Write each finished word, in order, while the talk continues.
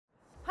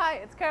Hi,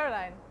 it's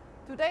Caroline.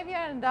 Today we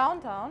are in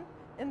downtown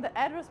in the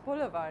Address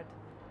Boulevard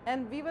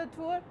and we will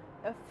tour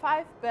a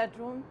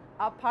 5-bedroom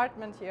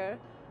apartment here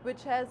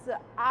which has the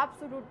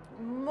absolute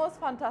most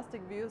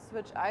fantastic views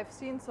which I've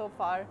seen so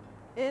far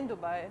in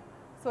Dubai.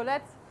 So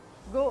let's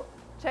go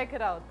check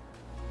it out.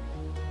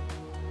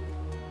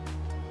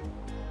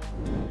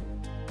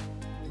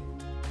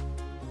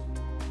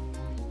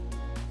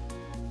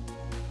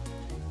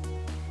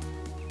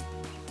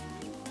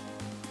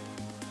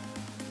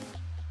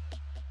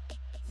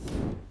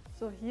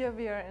 So here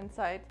we are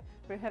inside.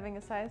 We're having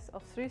a size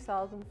of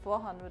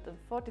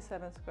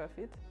 3,447 square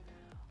feet.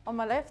 On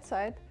my left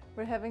side,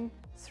 we're having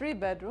 3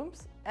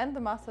 bedrooms and the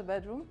master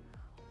bedroom.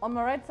 On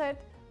my right side,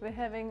 we're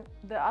having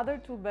the other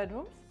 2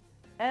 bedrooms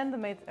and the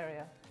maid's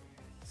area.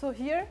 So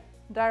here,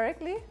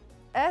 directly,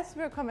 as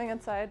we're coming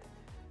inside,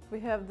 we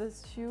have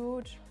this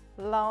huge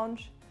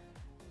lounge,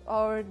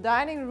 our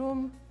dining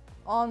room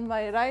on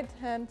my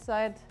right-hand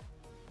side.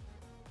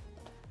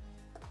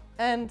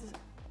 And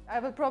I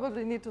will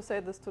probably need to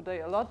say this today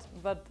a lot,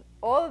 but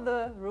all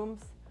the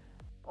rooms,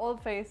 all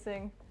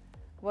facing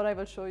what I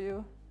will show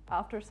you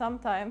after some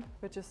time,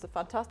 which is the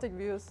fantastic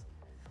views.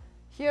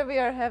 Here we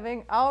are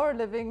having our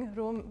living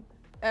room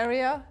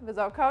area with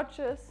our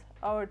couches,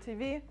 our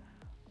TV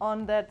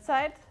on that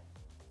side.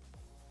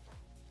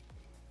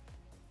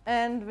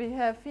 And we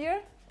have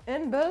here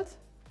inbuilt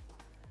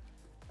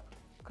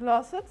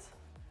closets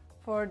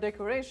for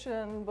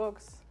decoration,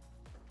 books.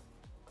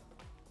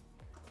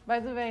 By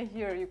the way,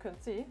 here you can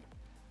see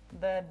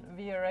that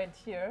we are right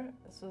here.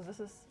 So this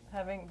is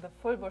having the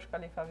full Burj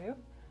Khalifa view.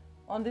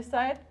 On this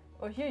side,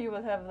 or here you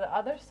will have the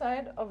other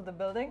side of the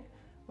building,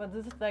 but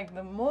this is like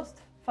the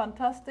most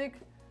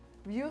fantastic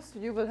views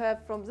you will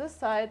have from this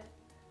side.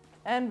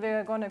 And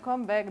we're going to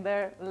come back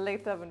there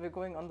later when we're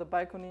going on the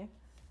balcony.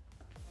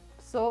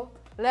 So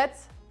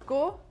let's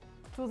go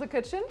to the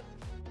kitchen.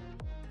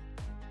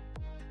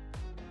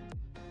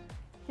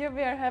 Here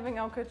we are having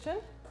our kitchen.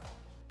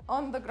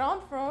 On the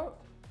ground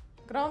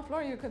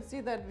floor you can see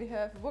that we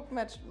have wood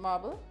matched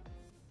marble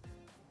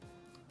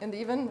and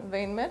even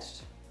vein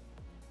matched.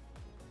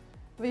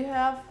 We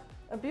have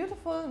a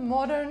beautiful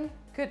modern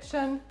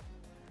kitchen,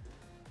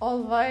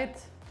 all white,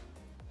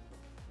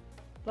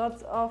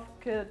 lots of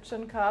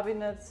kitchen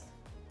cabinets.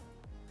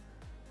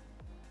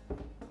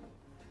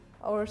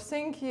 Our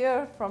sink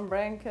here from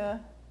Branke, a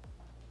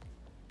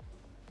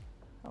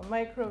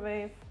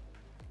microwave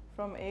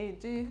from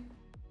AEG,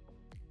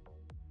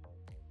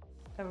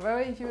 a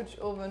very huge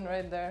oven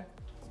right there.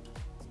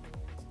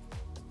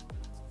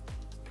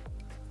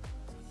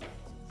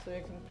 So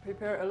you can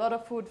prepare a lot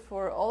of food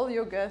for all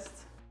your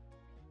guests.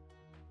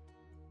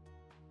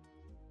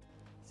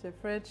 It's your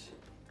fridge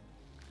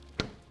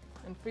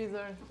and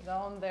freezer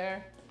down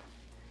there.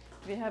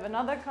 We have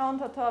another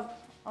countertop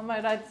on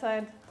my right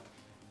side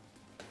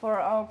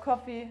for our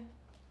coffee.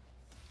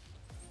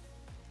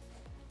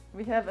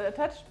 We have an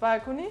attached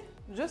balcony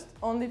just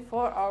only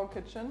for our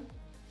kitchen.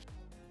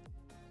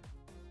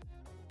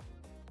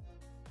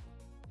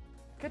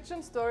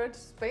 Kitchen storage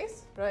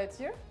space right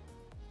here.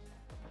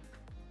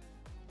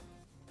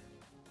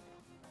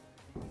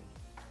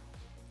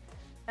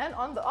 And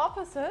on the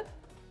opposite,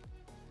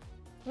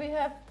 we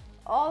have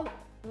all,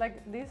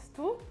 like these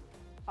 2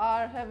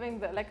 are having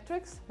the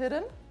electrics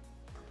hidden,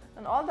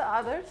 and all the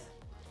others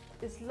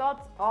is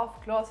lots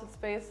of closet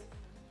space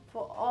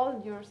for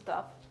all your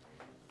stuff.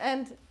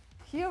 And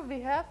here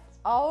we have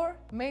our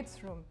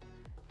maid's room.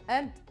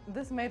 And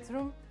this maid's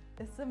room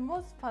is the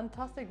most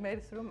fantastic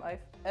maid's room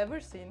I've ever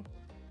seen.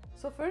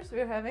 So first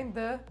we're having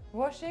the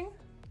washing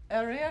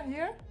area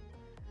here,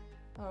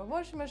 our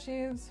washing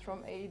machines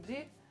from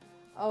AEG,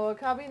 our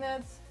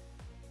cabinets,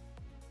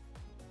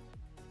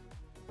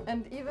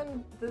 and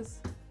even this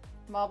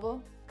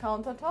marble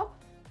countertop.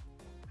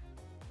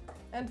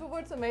 And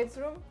towards the maid's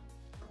room,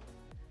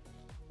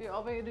 we're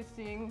already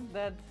seeing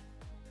that,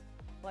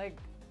 like,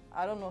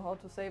 I don't know how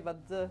to say,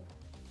 but the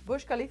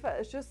Burj Khalifa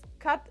is just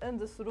cut in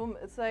this room.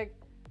 It's like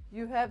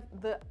you have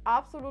the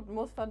absolute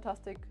most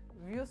fantastic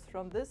views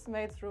from this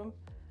maid's room.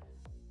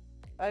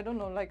 I don't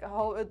know like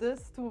how it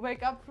is to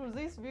wake up through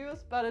these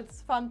views, but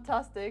it's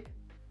fantastic.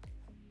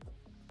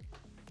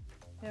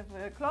 We have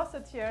a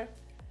closet here,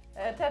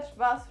 an attached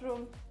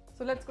bathroom.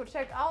 So let's go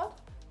check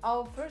out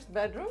our first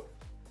bedroom,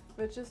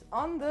 which is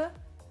on the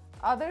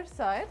other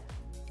side.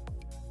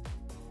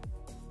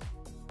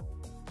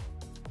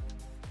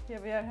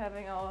 Here we are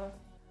having our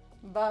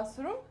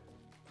bathroom.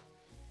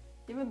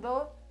 Even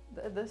though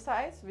the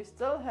size, we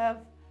still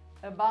have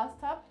a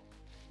bathtub.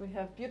 We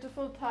have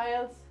beautiful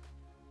tiles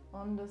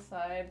on the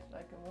side,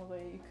 like a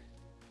mosaic.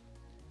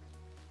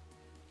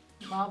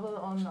 Marble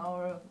on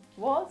our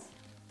walls.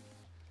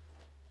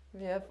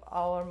 We have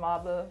our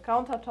marble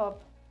countertop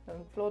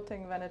and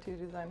floating vanity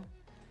design.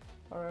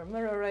 Our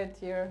mirror right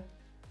here,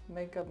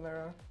 makeup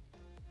mirror.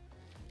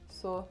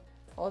 So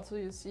also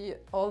you see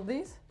all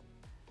these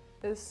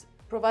is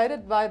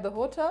provided by the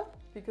hotel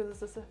because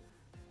this is a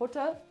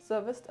hotel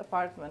serviced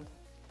apartment.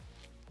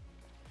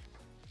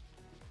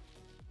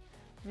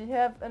 We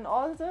have in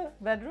all the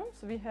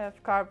bedrooms, we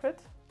have carpet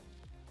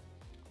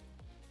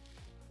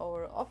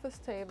office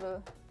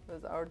table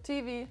with our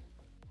TV.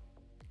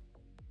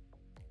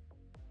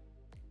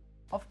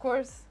 Of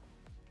course,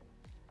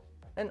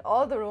 in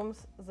all the rooms,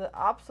 the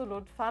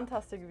absolute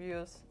fantastic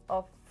views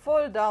of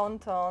full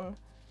downtown,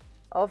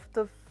 of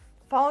the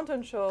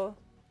fountain show,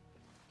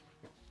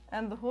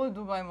 and the whole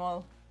Dubai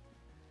Mall.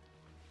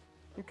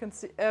 You can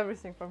see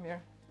everything from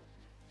here.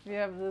 We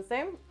have the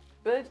same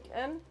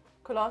built-in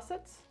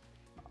closets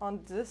on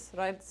this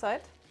right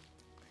side.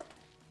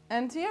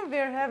 And here we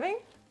are having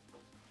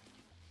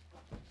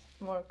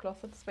more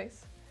closet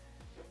space.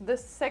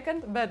 This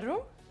second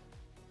bedroom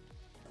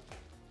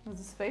with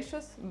a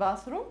spacious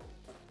bathroom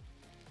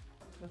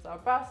with our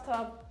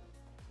bathtub,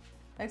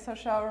 extra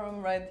shower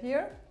room right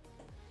here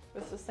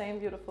with the same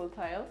beautiful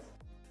tiles.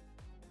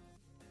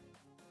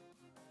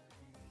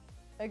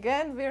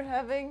 Again, we're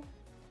having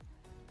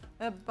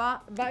a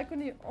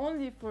balcony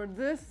only for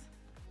this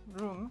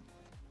room.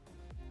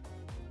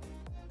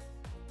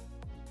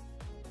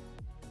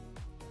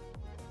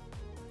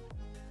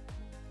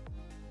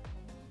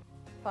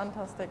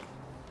 Fantastic.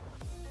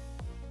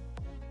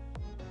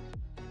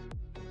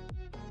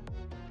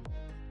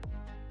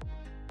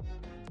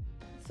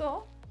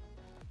 So,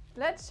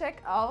 let's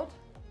check out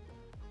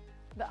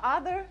the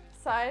other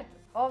side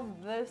of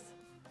this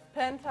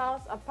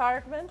penthouse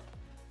apartment.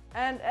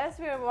 And as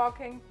we are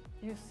walking,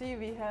 you see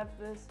we have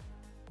this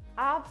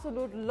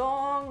absolute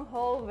long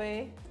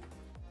hallway,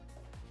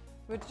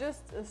 which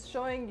just is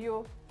showing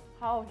you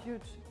how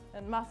huge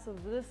and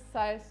massive this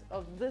size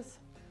of this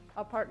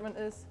apartment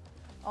is.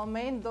 Our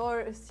main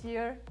door is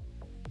here.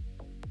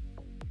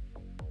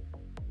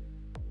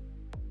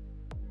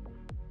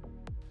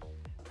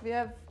 We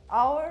have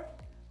our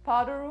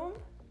powder room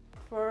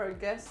for our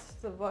guests,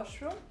 the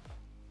washroom,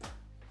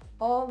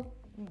 all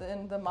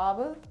in the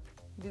marble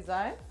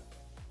design.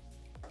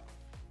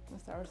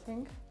 That's our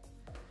sink.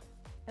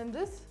 In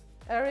this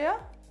area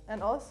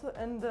and also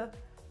in the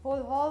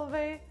whole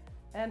hallway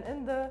and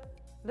in the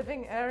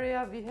living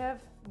area, we have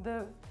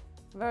the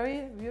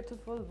very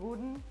beautiful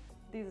wooden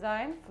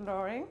design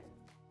flooring.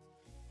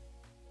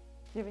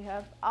 Here we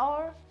have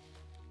our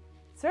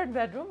third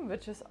bedroom,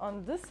 which is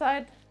on this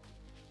side,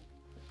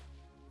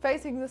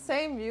 facing the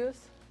same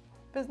views,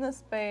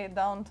 Business Bay,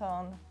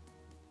 downtown.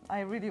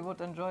 I really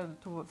would enjoy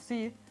to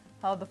see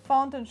how the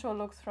fountain show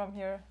looks from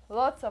here.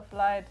 Lots of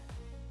light.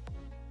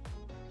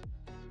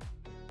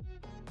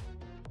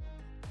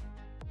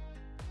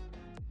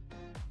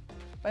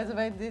 By the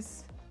way,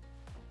 these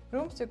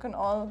rooms you can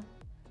all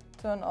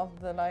turn off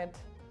the light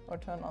or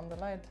turn on the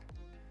light,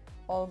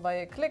 all by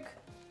a click.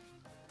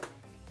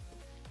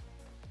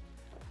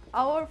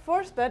 Our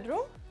fourth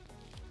bedroom,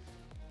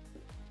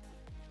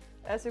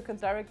 as you can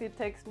directly,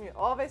 takes me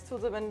always to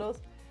the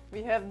windows.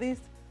 We have these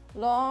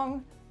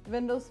long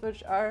windows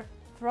which are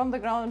from the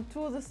ground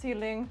to the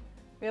ceiling.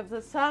 We have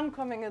the sun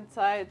coming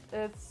inside.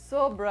 It's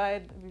so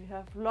bright. We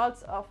have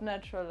lots of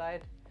natural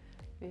light.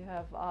 We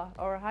have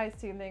our high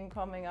ceiling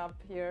coming up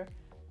here,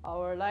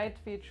 our light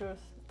features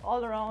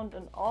all around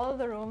in all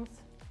the rooms.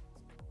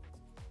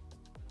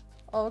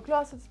 Our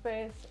closet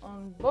space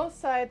on both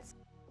sides.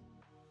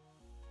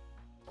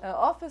 An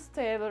office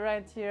table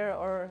right here,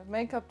 or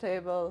makeup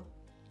table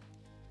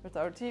with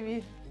our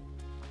TV.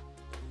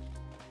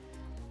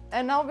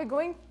 And now we're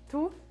going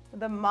to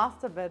the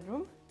master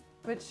bedroom,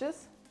 which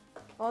is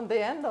on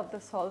the end of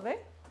this hallway.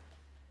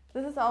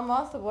 This is our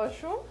master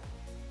washroom.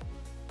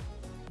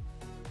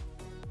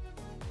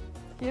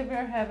 Here we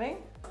are having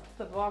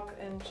the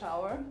walk-in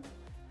shower.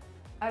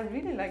 I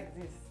really like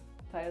this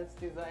tiles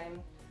design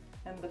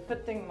and the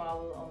fitting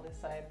marble on the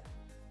side.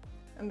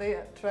 And they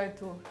try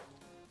to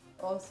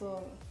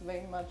also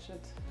very much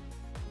it.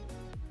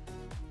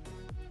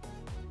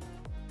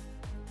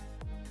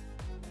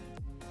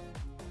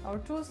 Our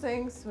two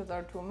sinks with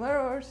our two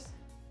mirrors.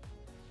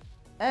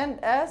 And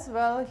as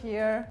well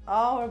here,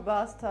 our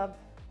bathtub,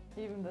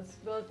 even this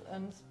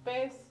built-in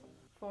space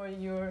for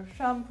your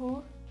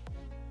shampoo.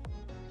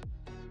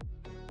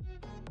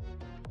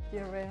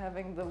 Here we're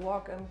having the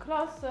walk-in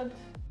closet.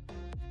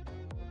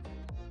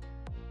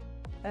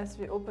 As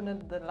we open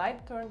it, the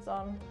light turns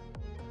on.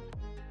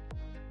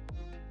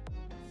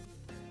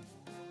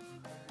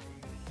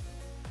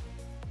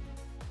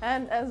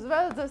 And as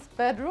well, this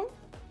bedroom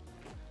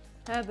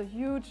has a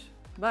huge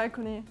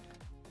balcony.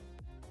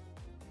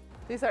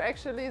 These are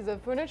actually the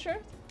furniture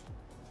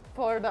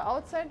for the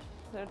outside.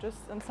 They're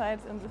just inside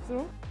in this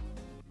room.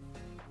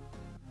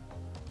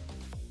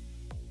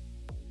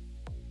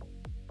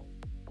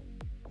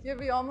 Here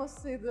we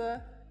almost see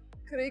the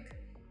creek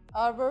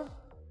harbor,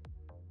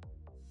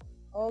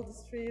 all the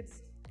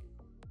streets,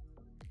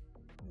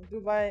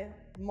 Dubai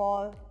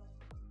Mall,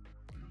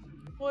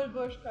 full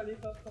Burj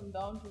Khalifa from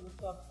down to the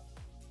top.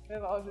 We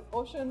have our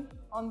ocean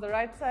on the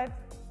right side.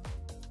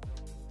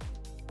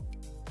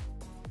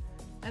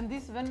 And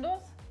these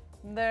windows,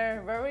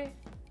 they're very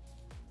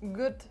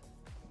good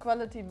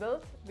quality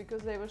built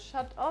because they will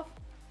shut off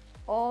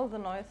all the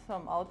noise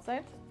from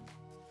outside.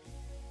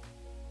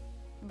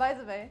 By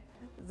the way,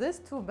 these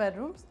two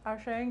bedrooms are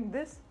sharing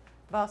this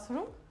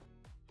bathroom,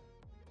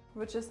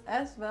 which is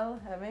as well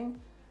having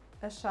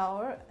a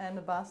shower and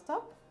a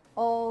bathtub.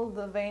 All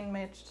the vein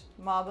matched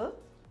marble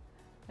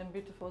and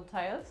beautiful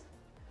tiles.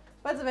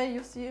 By the way,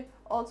 you see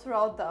all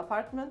throughout the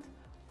apartment,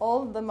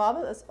 all the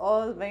marble is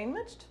all vein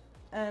matched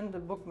and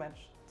book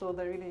matched. So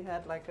they really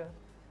had like a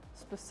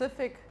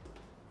specific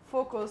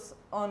focus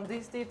on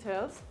these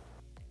details.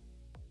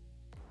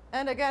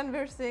 And again,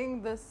 we're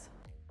seeing this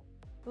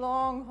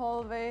long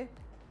hallway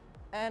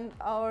and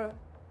our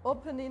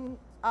opening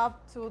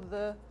up to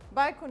the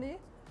balcony.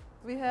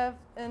 We have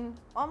in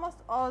almost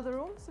all the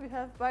rooms, we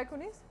have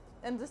balconies,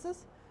 and this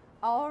is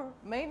our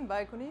main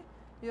balcony.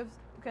 You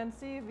can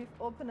see we've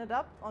opened it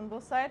up on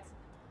both sides.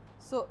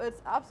 So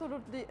it's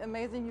absolutely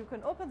amazing. You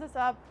can open this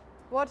up,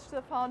 watch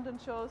the fountain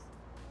shows.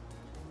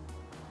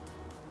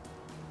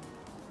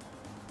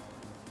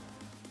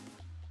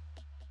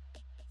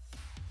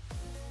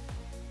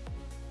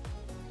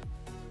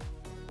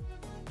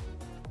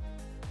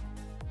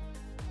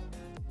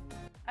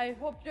 I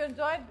hope you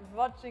enjoyed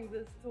watching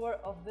this tour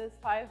of this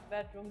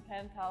 5-bedroom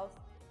penthouse.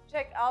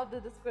 Check out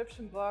the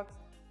description box,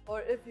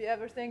 or if you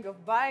ever think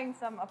of buying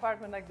some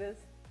apartment like this,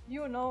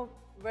 you know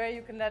where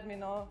you can let me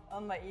know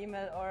on my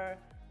email or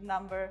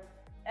number.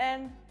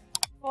 And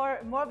for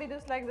more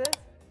videos like this,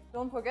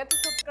 don't forget to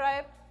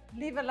subscribe,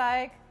 leave a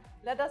like,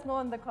 let us know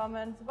in the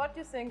comments what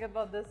you think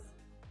about this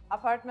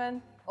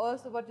apartment,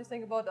 also what you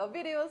think about our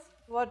videos,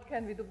 what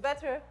can we do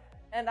better.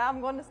 And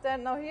I'm going to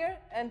stand now here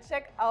and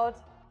check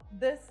out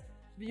this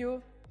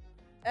view,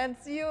 and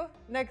see you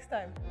next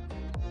time.